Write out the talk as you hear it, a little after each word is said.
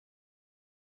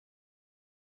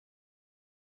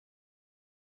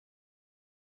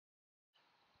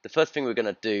the first thing we're going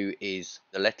to do is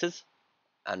the letters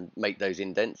and make those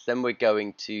indents. Then we're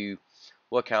going to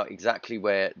work out exactly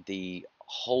where the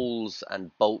holes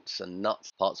and bolts and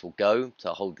nuts parts will go to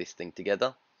hold this thing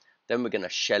together. Then we're going to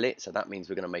shell it, so that means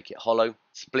we're going to make it hollow.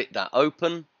 Split that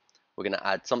open. We're going to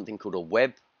add something called a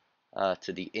web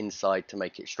to the inside to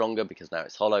make it stronger because now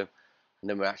it's hollow. And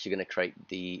then we're actually going to create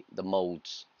the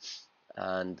molds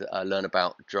and learn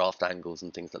about draft angles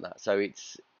and things like that. So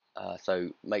it's so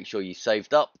make sure you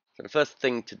saved up. So the first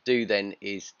thing to do then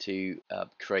is to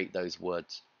create those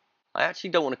words. I actually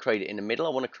don't want to create it in the middle.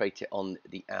 I want to create it on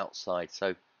the outside.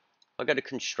 So I go to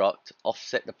construct,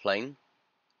 offset the plane,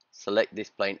 select this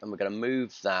plane, and we're going to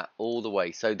move that all the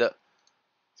way so that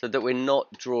we're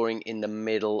not drawing in the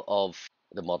middle of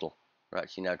the model. We're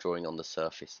actually now drawing on the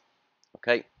surface.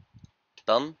 Okay,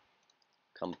 done.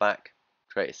 Come back,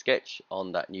 create a sketch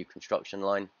on that new construction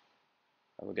line,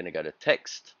 and we're going to go to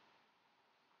text.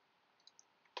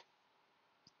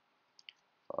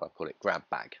 I'll call it grab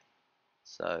bag.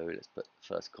 So let's put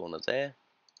the first corner there,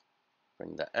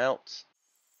 bring that out.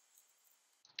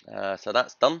 So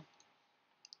that's done.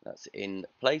 That's in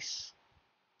place.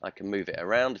 I can move it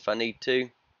around if I need to.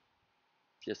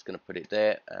 Just going to put it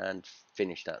there and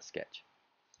finish that sketch.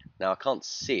 Now I can't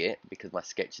see it because my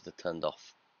sketches are turned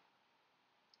off.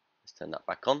 Let's turn that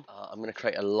back on. I'm going to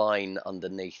create a line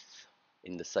underneath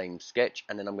in the same sketch,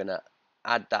 and then I'm going to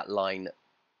add that line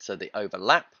so they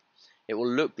overlap. It will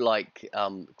look like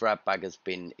grab bag has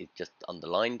been just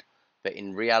underlined, but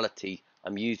in reality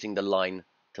I'm using the line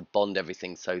to bond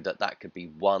everything so that that could be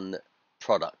one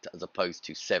product as opposed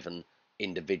to 7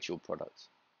 individual products.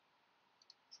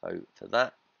 So for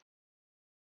that,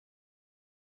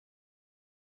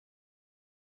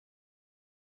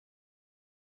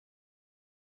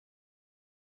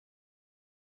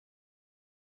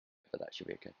 but that should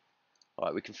be okay. All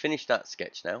right, we can finish that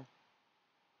sketch now.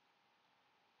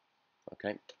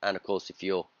 Okay, and of course if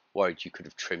you're worried, you could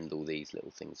have trimmed all these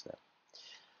little things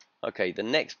now. Okay, the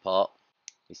next part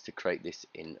is to create this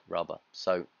in rubber.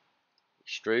 So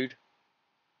extrude,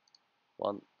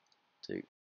 1, 2.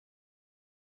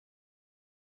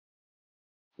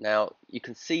 Now you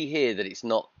can see here that it's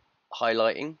not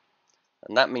highlighting,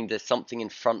 and that means there's something in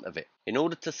front of it. In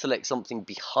order to select something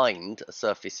behind a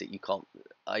surface that you can't,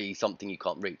 i.e. something you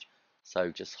can't reach,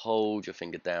 so just hold your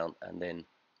finger down and then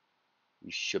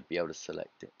you should be able to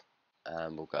select it,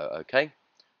 and we'll go OK.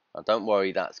 Now don't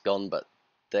worry, that's gone, but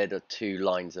they're the 2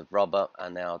 lines of rubber.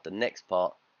 And now the next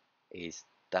part is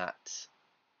that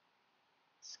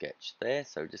sketch there,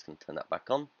 so we're just going to turn that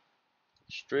back on,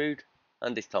 extrude,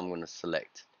 and this time I'm going to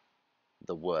select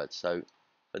the word. So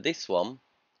for this one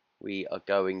we are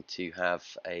going to have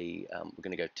a we're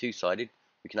going to go 2-sided.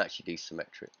 We can actually do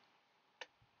symmetric.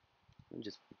 Let me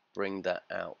just bring that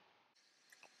out.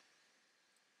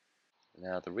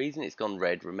 Now the reason it's gone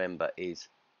red, remember, is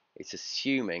it's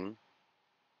assuming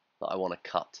that I want to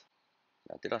cut.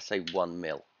 Now did I say 1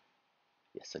 mil?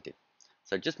 Yes I did.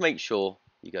 So just make sure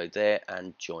you go there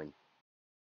and join.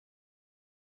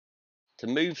 To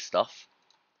move stuff,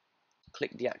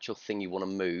 click the actual thing you want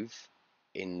to move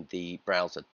in the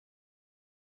browser.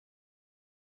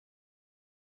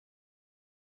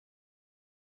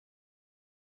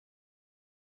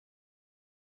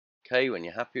 Okay, when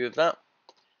you're happy with that,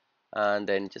 and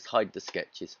then just hide the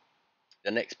sketches.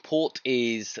 The next port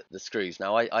is the screws.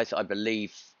 Now I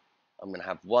believe I'm going to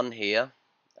have 1 here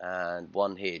and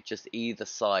 1 here, just either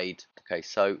side. Okay,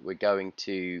 so we're going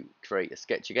to create a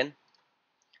sketch again.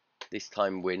 This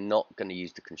time we're not going to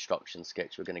use the construction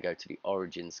sketch, we're going to go to the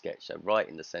origin sketch, so right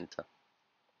in the center,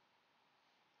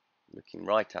 looking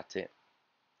right at it,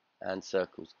 and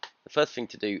circles. The first thing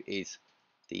to do is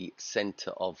the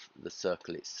center of the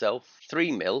circle itself,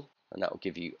 3 mil, and that will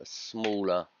give you a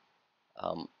smaller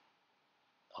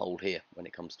hole here when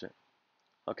it comes to it.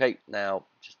 Okay, now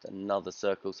just another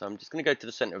circle, so I'm just going to go to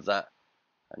the center of that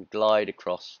and glide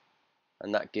across,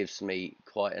 and that gives me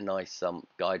quite a nice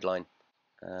guideline,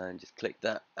 and just click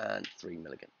that and 3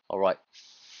 mil again. Alright,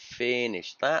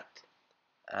 finish that,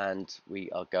 and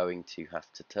we are going to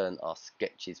have to turn our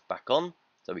sketches back on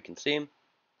so we can see them.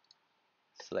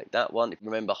 Select that one.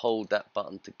 Remember, hold that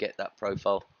button to get that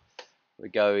profile. We're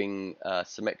going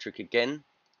symmetric again.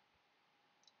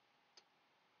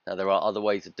 Now there are other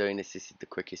ways of doing this. This is the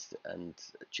quickest and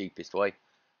cheapest way. I'm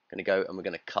going to go and we're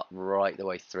going to cut right the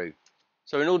way through.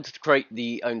 So in order to create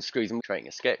the own screws, I'm creating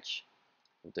a sketch.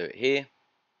 We'll do it here.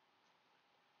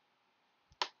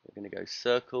 We're going to go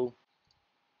circle.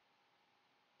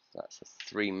 So that's a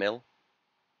 3 mil.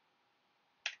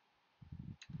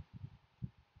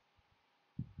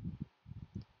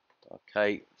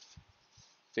 Okay,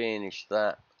 finish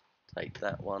that. take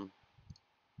that one,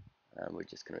 and we're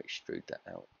just going to extrude that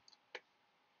out.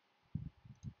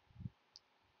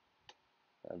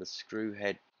 Now the screw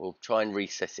head, we'll try and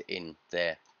recess it in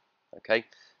there. Okay,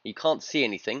 you can't see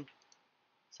anything,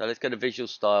 so let's go to visual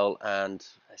style and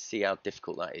see how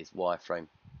difficult that is. Wireframe.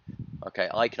 Okay,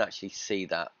 I can actually see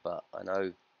that, but I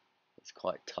know it's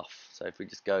quite tough. So if we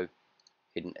just go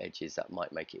hidden edges, that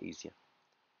might make it easier.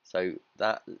 So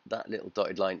that little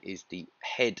dotted line is the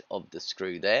head of the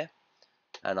screw there,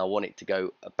 and I want it to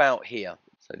go about here.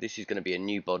 So this is going to be a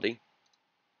new body,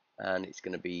 and it's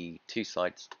going to be two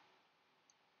sides,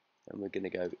 and we're going to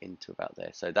go into about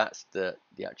there. So that's the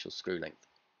actual screw length.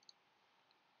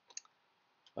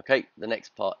 Okay, the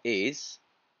next part is,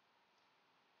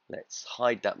 let's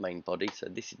hide that main body. So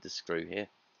this is the screw here.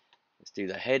 Let's do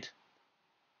the head.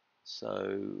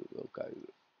 So we'll go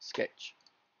sketch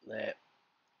there,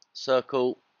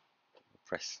 circle,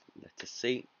 press letter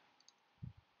C,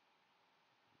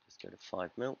 just go to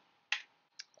 5mm. I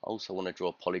also want to draw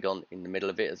a polygon in the middle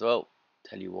of it as well.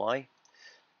 Tell you why.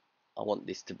 I want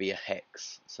this to be a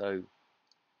hex, so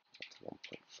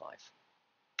 1.5.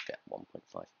 Yeah,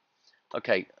 1.5.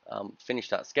 Okay, finish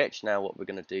that sketch. Now what we're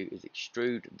going to do is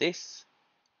extrude this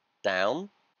down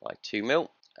by 2mm,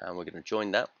 and we're going to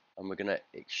join that, and we're going to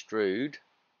extrude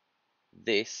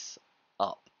this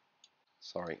up.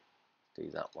 Sorry, do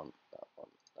that one, that one,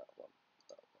 that one,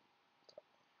 that one, that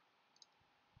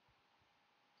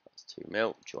one.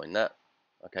 That's 2mm, join that.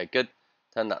 Okay, good.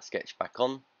 Turn that sketch back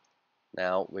on.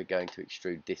 Now we're going to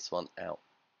extrude this one out.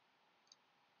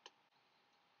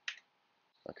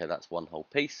 Okay, that's one whole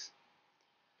piece.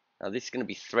 Now this is going to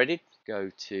be threaded.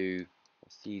 Go to,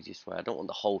 what's the easiest way? I don't want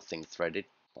the whole thing threaded,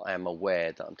 but I am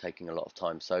aware that I'm taking a lot of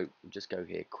time. So we'll just go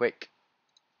here, quick,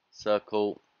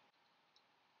 circle.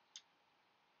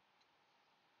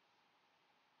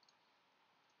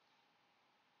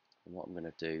 And what I'm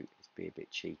going to do is be a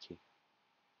bit cheeky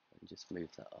and just move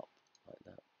that up like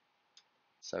that.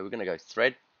 So we're going to go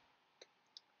thread.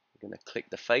 We're going to click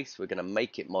the face. We're going to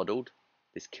make it modeled.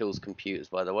 This kills computers,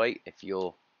 by the way, if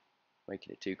you're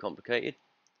making it too complicated.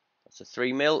 That's a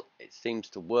 3mm. It seems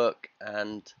to work,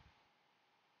 and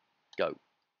go.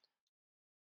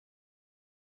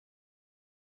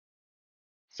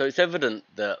 So it's evident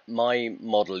that my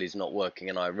model is not working,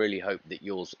 and I really hope that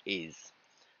yours is.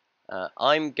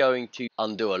 I'm going to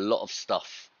undo a lot of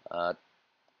stuff.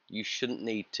 You shouldn't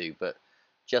need to, but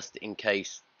just in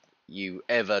case you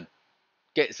ever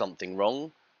get something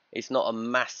wrong, it's not a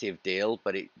massive deal,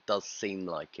 but it does seem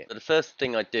like it. So the first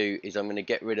thing I do is I'm going to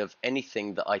get rid of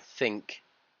anything that I think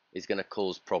is going to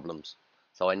cause problems.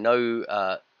 So I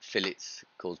know fillets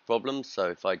cause problems, so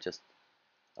if I just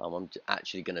I'm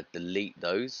actually going to delete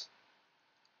those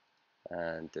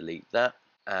and delete that,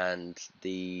 and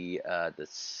the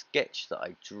sketch that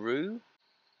I drew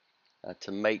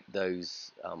to make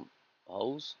those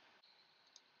holes.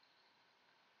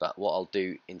 But what I'll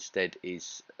do instead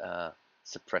is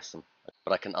suppress them,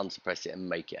 but I can unsuppress it and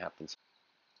make it happen. So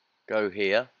go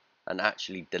here and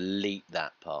actually delete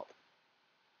that part.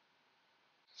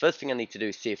 First thing I need to do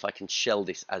is see if I can shell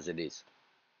this as it is.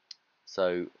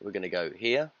 So we're going to go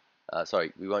here.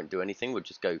 Sorry, we won't do anything. We'll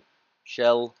just go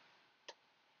shell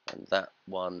and that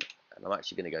one, and I'm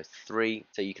actually going to go 3.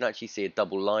 So you can actually see a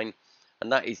double line,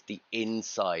 and that is the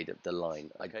inside of the line.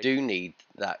 Okay. I do need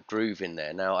that groove in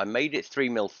there. Now I made it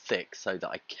 3mm thick so that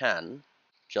I can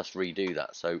just redo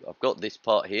that. So I've got this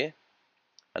part here,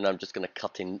 and I'm just going to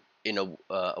cut in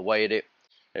away at it.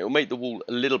 It will make the wall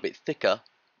a little bit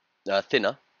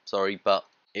thinner, sorry, but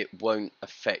it won't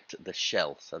affect the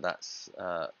shell. So that's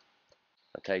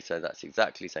okay. So that's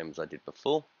exactly the same as I did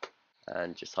before,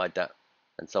 and just hide that.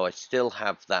 And so I still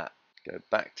have that. Go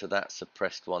back to that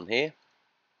suppressed one here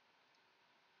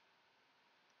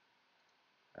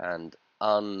and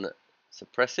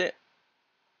unsuppress it.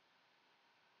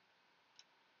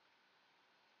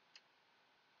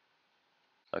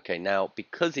 Okay, now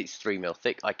because it's 3mm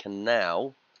thick, I can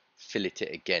now fillet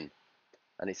it again,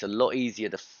 and it's a lot easier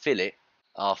to fillet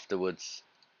afterwards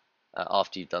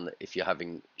after you've done it if you're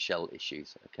having shell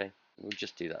issues. Okay, we'll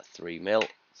just do that 3mm,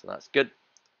 so that's good,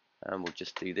 and we'll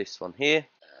just do this one here,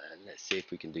 and let's see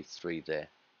if we can do 3 there.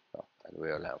 Oh, and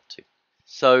we're allowed to.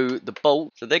 So the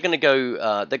bolt, so they're going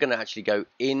to actually go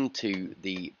into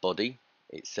the body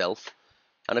itself,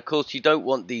 and of course you don't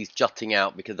want these jutting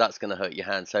out because that's going to hurt your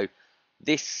hand. So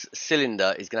this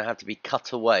cylinder is going to have to be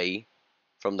cut away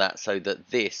from that so that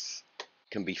this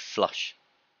can be flush.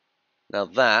 Now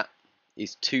that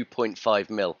is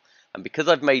 2.5mm, and because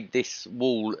I've made this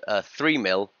wall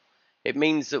 3mm, it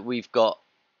means that we've got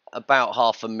about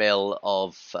 0.5 mil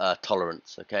of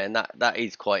tolerance. Okay, and that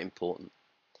is quite important.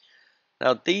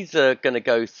 Now these are going to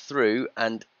go through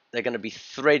and they're going to be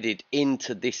threaded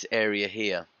into this area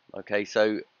here. Okay,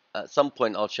 so at some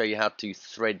point I'll show you how to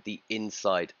thread the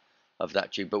inside of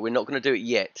that tube, but we're not going to do it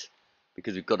yet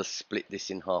because we've got to split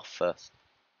this in half first.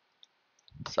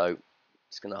 So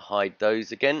just going to hide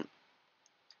those again,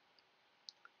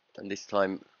 and this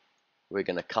time we're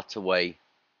going to cut away.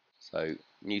 So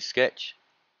new sketch.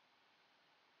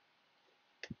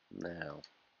 Now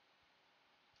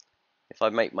if I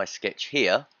make my sketch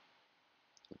here,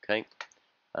 okay,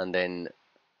 and then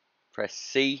press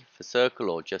C for circle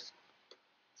or just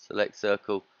select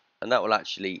circle, and that will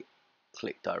actually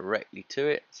click directly to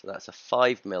it. So that's a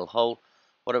 5mm hole.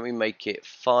 Why don't we make it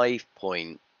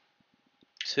 5.2,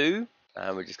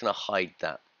 and we're just going to hide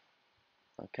that.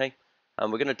 Okay, and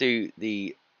we're going to do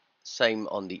the same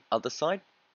on the other side.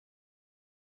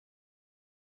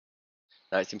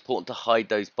 Now it's important to hide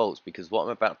those bolts because what I'm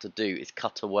about to do is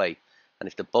cut away, and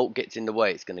if the bolt gets in the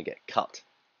way it's going to get cut.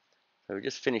 So we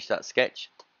just finish that sketch.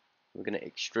 We're going to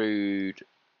extrude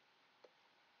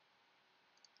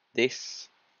this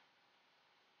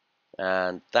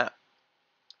and that.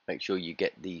 Make sure you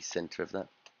get the center of that.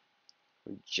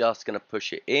 We're just going to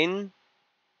push it in,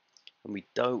 and we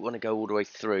don't want to go all the way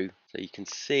through. So you can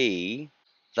see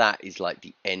that is like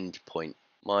the end point.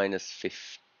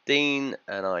 -15,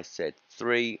 and I said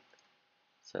 3.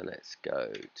 So let's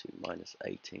go to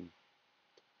 -18.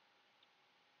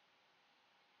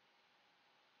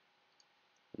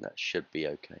 And that should be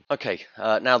okay. Okay,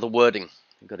 now the wording.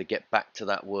 We've got to get back to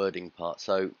that wording part.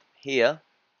 So here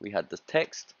we had the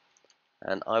text,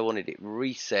 and I wanted it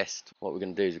recessed. What we're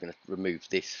going to do is we're going to remove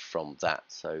this from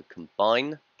that. So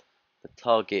combine. The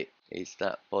target is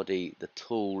that body, the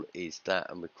tool is that,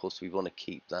 and of course we want to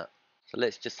keep that. So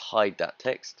let's just hide that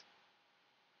text.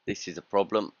 This is a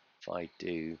problem. If I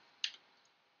do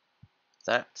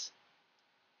that,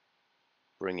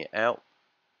 bring it out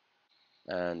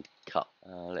and cut.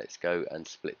 Let's go and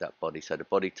split that body. So the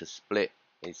body to split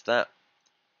is that.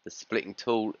 The splitting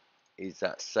tool is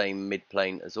that same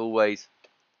mid-plane as always,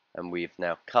 and we've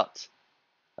now cut,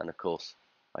 and of course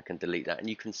I can delete that, and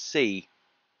you can see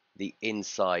the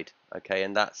inside. Okay,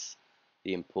 and that's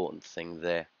the important thing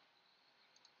there.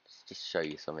 Let's just show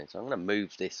you something. So I'm going to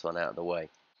move this one out of the way.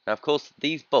 Now of course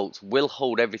these bolts will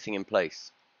hold everything in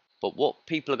place, but what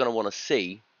people are going to want to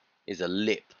see is a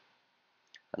lip,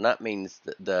 and that means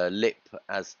that the lip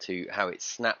as to how it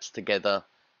snaps together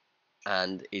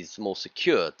and is more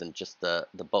secure than just the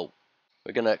bolt.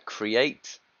 We're going to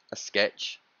create a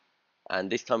sketch, and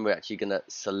this time we're actually going to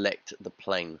select the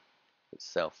plane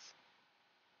itself.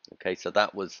 Okay, so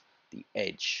that was the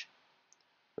edge.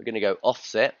 We're going to go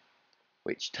offset,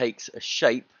 which takes a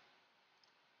shape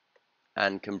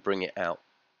and can bring it out.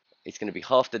 It's going to be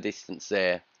half the distance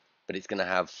there, but it's going to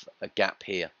have a gap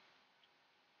here,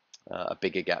 a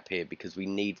bigger gap here, because we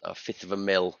need a 1/5 of a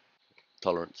mil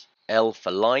tolerance. L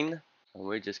for line, and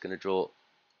we're just going to draw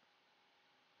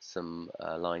some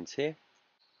lines here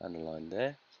and a line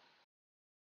there.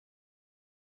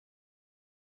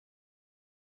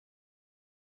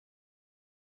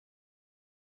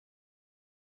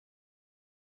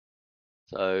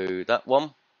 So that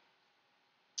one,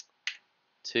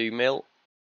 2mm.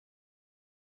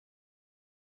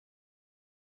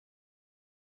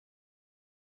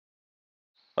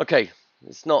 Okay,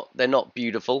 they're not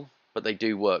beautiful, but they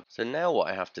do work. So now what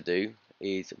I have to do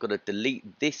is I've got to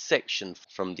delete this section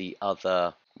from the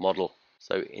other model.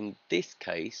 So in this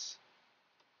case,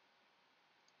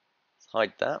 let's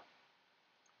hide that.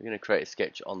 We're going to create a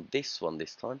sketch on this one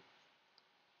this time.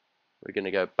 We're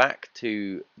going to go back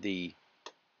to the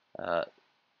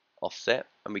offset,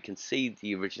 and we can see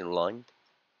the original line.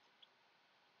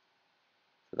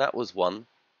 So that was 1.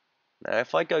 Now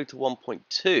if I go to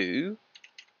 1.2,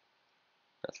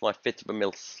 that's my 1/5 of a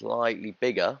mil slightly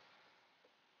bigger,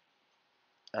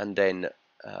 and then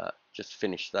just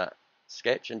finish that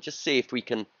sketch and just see if we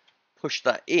can push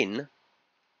that in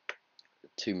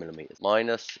 2mm.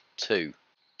 -2.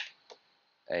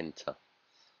 Enter.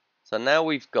 So now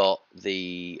we've got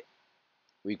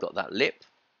that lip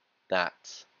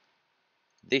that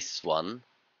this one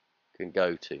can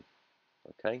go to.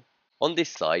 Okay. On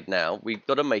this side now, we've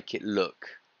got to make it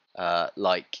look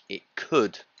like it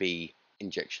could be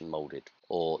injection molded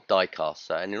or die cast.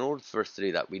 So, and in order for us to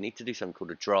do that, we need to do something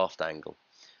called a draft angle.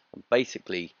 And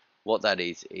basically, what that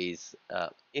is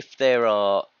if there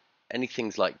are any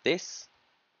things like this,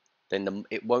 then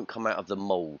it won't come out of the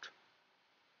mold.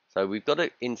 So we've got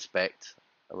to inspect,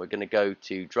 and we're going to go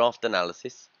to draft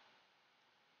analysis.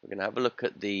 We're going to have a look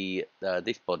at the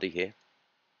this body here,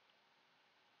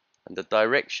 and the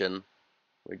direction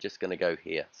we're just going to go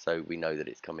here so we know that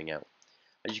it's coming out.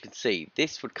 As you can see,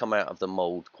 this would come out of the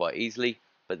mold quite easily,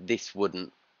 but this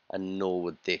wouldn't, and nor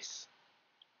would this.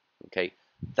 Okay,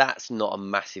 that's not a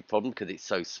massive problem because it's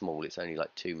so small, it's only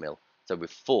like 2 mil. So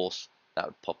with force, that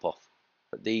would pop off.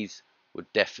 But these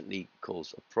would definitely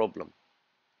cause a problem.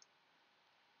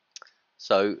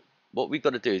 So what we've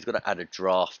got to do is got to add a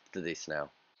draft to this now.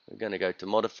 We're going to go to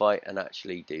modify and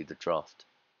actually do the draft.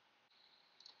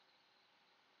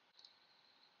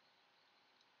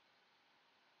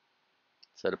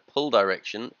 So the pull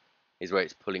direction is where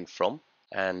it's pulling from,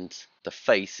 and the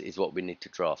face is what we need to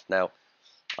draft. Now,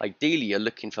 ideally, you're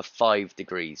looking for 5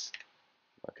 degrees.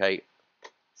 Okay,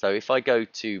 so if I go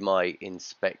to my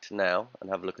inspect now and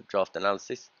have a look at draft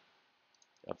analysis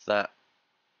of that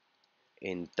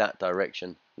in that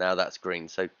direction, now that's green.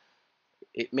 So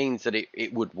it means that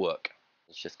it would work.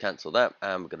 Let's just cancel that,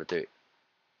 and we're going to do it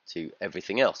to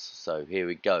everything else. So here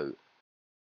we go.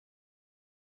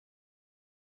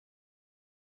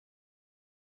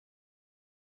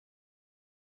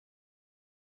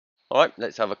 All right,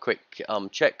 let's have a quick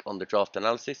check on the draft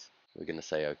analysis. We're going to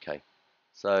say OK.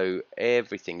 So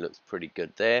everything looks pretty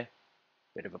good there.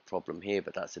 Bit of a problem here,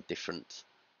 but that's a different,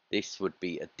 this would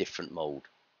be a different mold.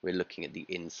 We're looking at the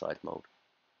inside mold.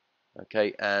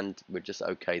 Okay, and we're just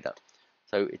OK that.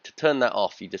 So to turn that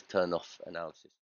off, you just turn off analysis.